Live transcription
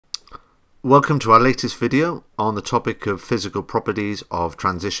Welcome to our latest video on the topic of physical properties of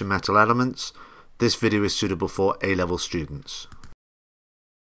transition metal elements. This video is suitable for A-level students.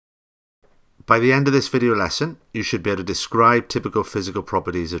 By the end of this video lesson, you should be able to describe typical physical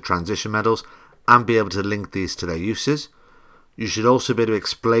properties of transition metals and be able to link these to their uses. You should also be able to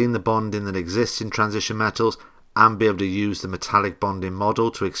explain the bonding that exists in transition metals and be able to use the metallic bonding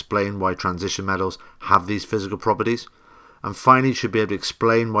model to explain why transition metals have these physical properties. And finally, you should be able to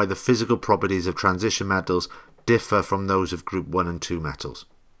explain why the physical properties of transition metals differ from those of group 1 and 2 metals.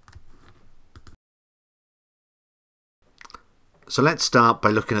 So let's start by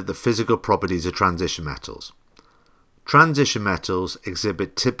looking at the physical properties of transition metals. Transition metals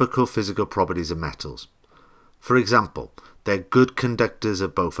exhibit typical physical properties of metals. For example, they're good conductors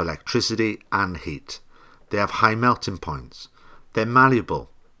of both electricity and heat. They have high melting points. They're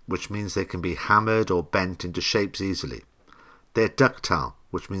malleable, which means they can be hammered or bent into shapes easily. They're ductile,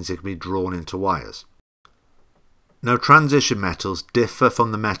 which means they can be drawn into wires. Now, transition metals differ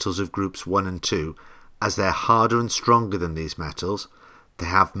from the metals of groups 1 and 2 as they're harder and stronger than these metals. They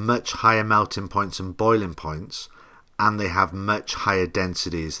have much higher melting points and boiling points, and they have much higher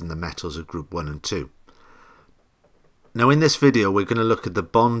densities than the metals of group 1 and 2. Now, in this video, we're going to look at the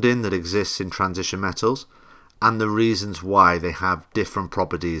bonding that exists in transition metals and the reasons why they have different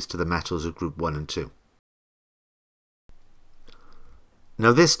properties to the metals of group 1 and 2.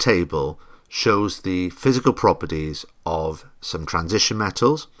 Now, this table shows the physical properties of some transition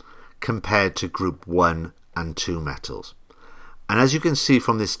metals compared to group 1 and 2 metals. And as you can see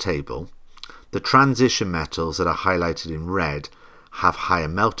from this table, the transition metals that are highlighted in red have higher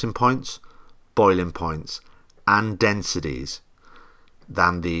melting points, boiling points, and densities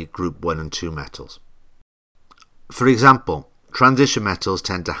than the group 1 and 2 metals. For example, transition metals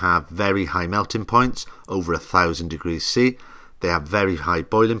tend to have very high melting points, over 1000 degrees C. They have very high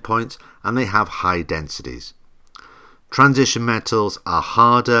boiling points and they have high densities. Transition metals are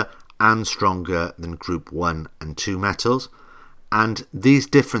harder and stronger than group 1 and 2 metals, and these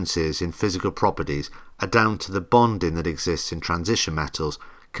differences in physical properties are down to the bonding that exists in transition metals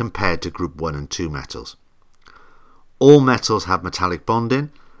compared to group 1 and 2 metals. All metals have metallic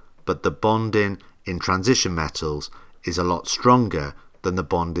bonding, but the bonding in transition metals is a lot stronger than the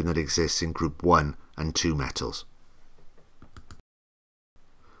bonding that exists in group 1 and 2 metals.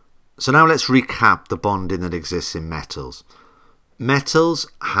 So now let's recap the bonding that exists in metals.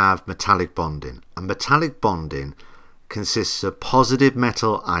 Metals have metallic bonding, and metallic bonding consists of positive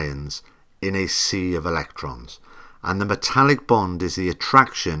metal ions in a sea of electrons. And the metallic bond is the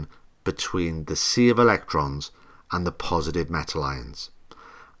attraction between the sea of electrons and the positive metal ions.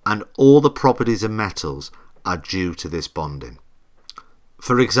 And all the properties of metals are due to this bonding.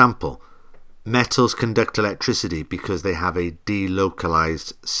 For example, metals conduct electricity because they have a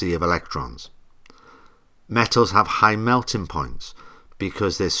delocalized sea of electrons. Metals have high melting points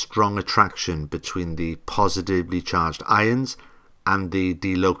because there's strong attraction between the positively charged ions and the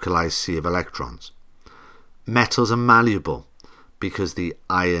delocalized sea of electrons. Metals are malleable because the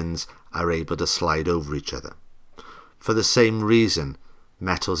ions are able to slide over each other. For the same reason,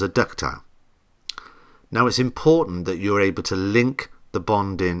 metals are ductile. Now, it's important that you're able to link the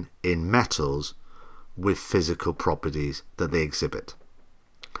bonding in metals with physical properties that they exhibit.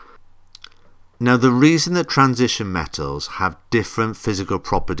 Now, the reason that transition metals have different physical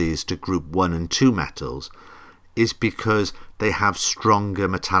properties to group 1 and 2 metals is because they have stronger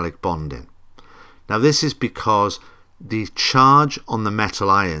metallic bonding. Now, this is because the charge on the metal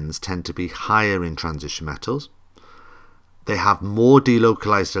ions tend to be higher in transition metals. They have more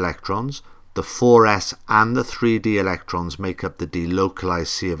delocalized electrons. The 4s and the 3d electrons make up the delocalized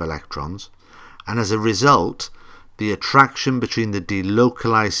sea of electrons, and as a result, the attraction between the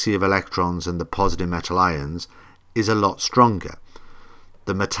delocalized sea of electrons and the positive metal ions is a lot stronger.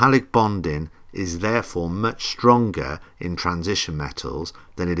 The metallic bonding is therefore much stronger in transition metals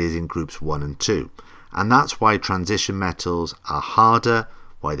than it is in groups 1 and 2, and that's why transition metals are harder,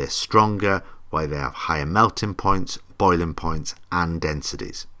 why they're stronger, why they have higher melting points, boiling points, and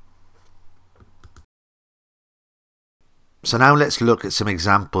densities. So now let's look at some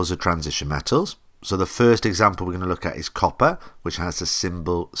examples of transition metals. So the first example we're going to look at is copper, which has the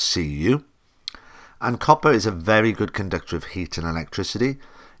symbol Cu. And copper is a very good conductor of heat and electricity.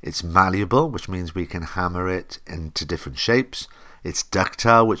 It's malleable, which means we can hammer it into different shapes. It's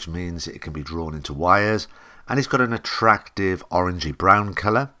ductile, which means it can be drawn into wires. And it's got an attractive orangey brown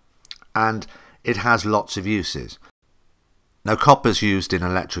colour. And it has lots of uses. Now, copper is used in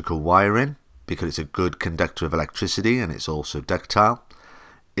electrical wiring because it's a good conductor of electricity and it's also ductile.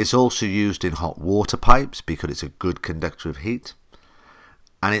 It's also used in hot water pipes because it's a good conductor of heat.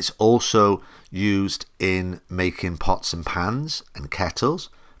 and it's also used in making pots and pans and kettles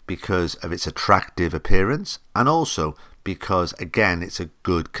because of its attractive appearance, and also because, again, it's a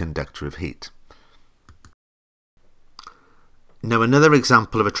good conductor of heat. Now, another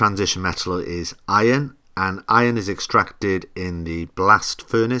example of a transition metal is iron, and iron is extracted in the blast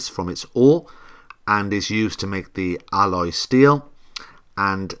furnace from its ore and is used to make the alloy steel.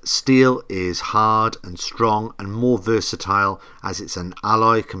 And steel is hard and strong and more versatile as it's an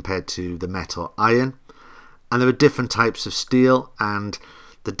alloy compared to the metal iron. And there are different types of steel, and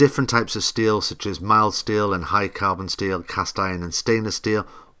the different types of steel, such as mild steel and high carbon steel, cast iron and stainless steel,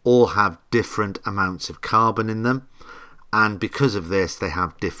 all have different amounts of carbon in them, and because of this they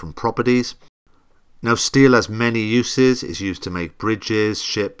have different properties. Now, steel has many uses. It's used to make bridges,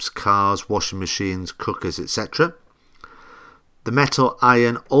 ships, cars, washing machines, cookers, etc. The metal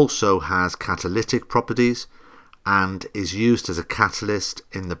iron also has catalytic properties and is used as a catalyst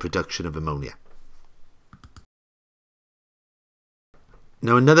in the production of ammonia.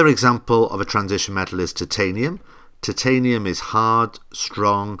 Now, another example of a transition metal is titanium. Titanium is hard,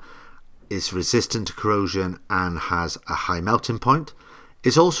 strong, is resistant to corrosion and has a high melting point.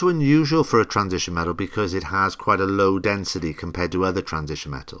 It's also unusual for a transition metal because it has quite a low density compared to other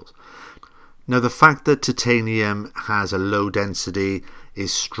transition metals. Now, the fact that titanium has a low density,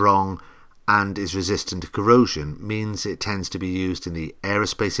 is strong and is resistant to corrosion means it tends to be used in the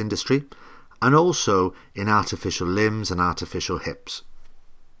aerospace industry and also in artificial limbs and artificial hips.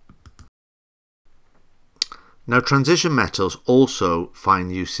 Now, transition metals also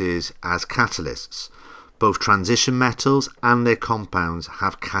find uses as catalysts. Both transition metals and their compounds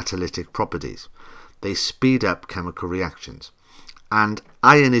have catalytic properties. They speed up chemical reactions. And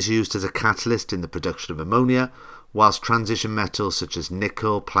iron is used as a catalyst in the production of ammonia, whilst transition metals such as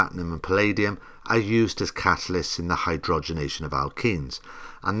nickel, platinum and palladium are used as catalysts in the hydrogenation of alkenes.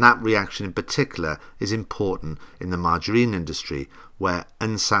 And that reaction in particular is important in the margarine industry, where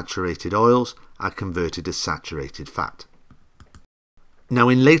unsaturated oils are converted to saturated fat. Now,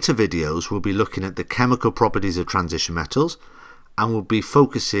 in later videos we'll be looking at the chemical properties of transition metals, and we'll be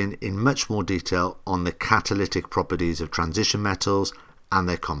focusing in much more detail on the catalytic properties of transition metals and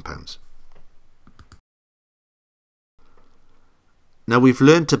their compounds. Now, we've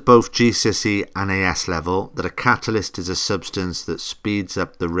learned at both GCSE and AS level that a catalyst is a substance that speeds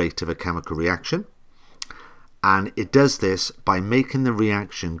up the rate of a chemical reaction, and it does this by making the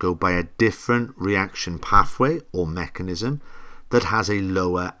reaction go by a different reaction pathway or mechanism that has a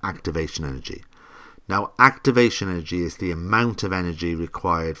lower activation energy. Now, activation energy is the amount of energy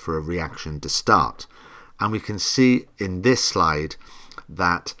required for a reaction to start, and we can see in this slide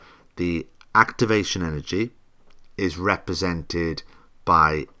that the activation energy is represented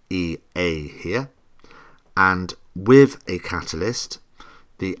by EA here, and with a catalyst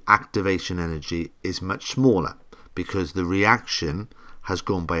the activation energy is much smaller because the reaction has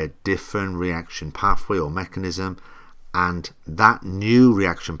gone by a different reaction pathway or mechanism, and that new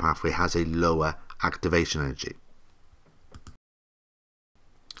reaction pathway has a lower activation energy.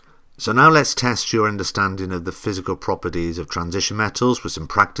 So now let's test your understanding of the physical properties of transition metals with some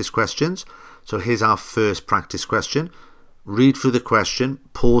practice questions. So here's our first practice question. Read through the question,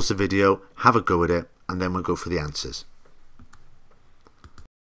 pause the video, have a go at it, and then we'll go for the answers.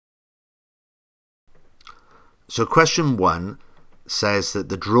 So question 1 says that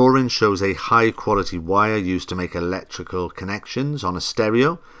the drawing shows a high quality wire used to make electrical connections on a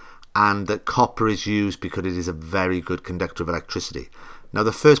stereo, and that copper is used because it is a very good conductor of electricity. Now,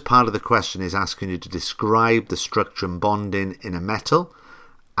 the first part of the question is asking you to describe the structure and bonding in a metal,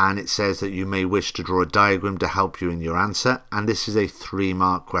 and it says that you may wish to draw a diagram to help you in your answer, and this is a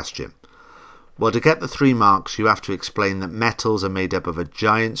 3-mark question. Well, to get the 3 marks you have to explain that metals are made up of a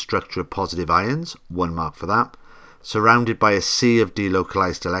giant structure of positive ions, 1 mark for that, surrounded by a sea of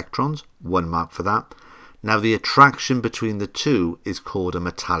delocalized electrons, 1 mark for that. Now, the attraction between the two is called a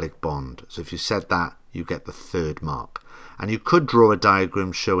metallic bond. So if you said that, you get the 3rd mark. And you could draw a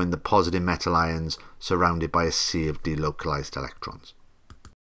diagram showing the positive metal ions surrounded by a sea of delocalized electrons.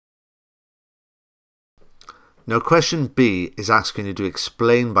 Now, question B is asking you to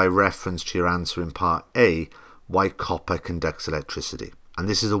explain by reference to your answer in part A why copper conducts electricity. And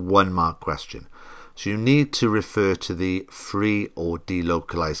this is a 1-mark question. So you need to refer to the free or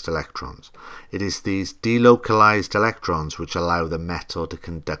delocalized electrons. It is these delocalized electrons which allow the metal to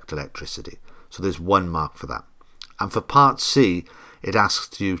conduct electricity. So there's 1 mark for that. And for part C, it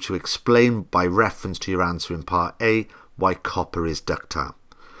asks you to explain by reference to your answer in part A why copper is ductile.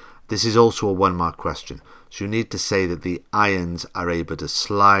 This is also a 1-mark question. So you need to say that the ions are able to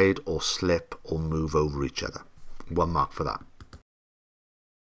slide or slip or move over each other. 1 mark for that.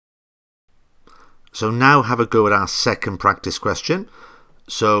 So now have a go at our second practice question.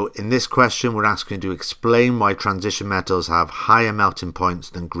 So in this question we're asking you to explain why transition metals have higher melting points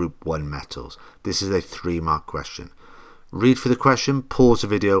than group 1 metals. This is a 3-mark question. Read for the question, pause the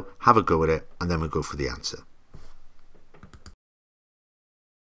video, have a go at it, and then we'll go for the answer.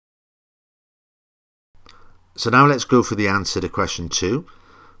 So now let's go for the answer to question 2.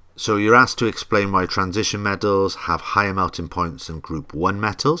 So you're asked to explain why transition metals have higher melting points than group 1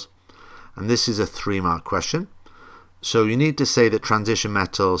 metals. And this is a 3-mark question. So you need to say that transition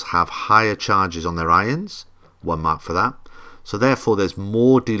metals have higher charges on their ions, 1 mark for that. So therefore there's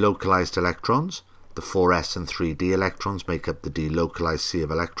more delocalized electrons. The 4s and 3d electrons make up the delocalized sea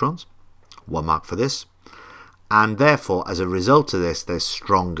of electrons, 1 mark for this. And therefore as a result of this there's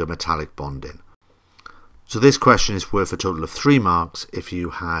stronger metallic bonding. So this question is worth a total of 3 marks if you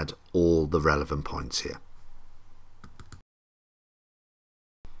had all the relevant points here.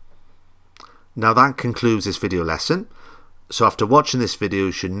 Now that concludes this video lesson. So after watching this video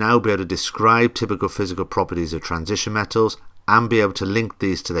you should now be able to describe typical physical properties of transition metals and be able to link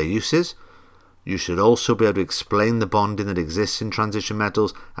these to their uses. You should also be able to explain the bonding that exists in transition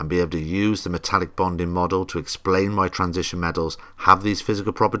metals and be able to use the metallic bonding model to explain why transition metals have these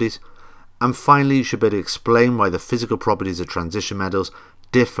physical properties. And finally you should be able to explain why the physical properties of transition metals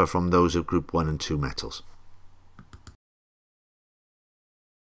differ from those of group 1 and 2 metals.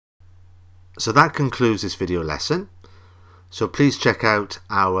 So that concludes this video lesson. So please check out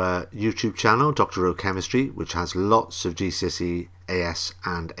our YouTube channel, Dr. O Chemistry, which has lots of GCSE, AS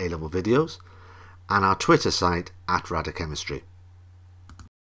and A-level videos, and our Twitter site @RadaChemistry.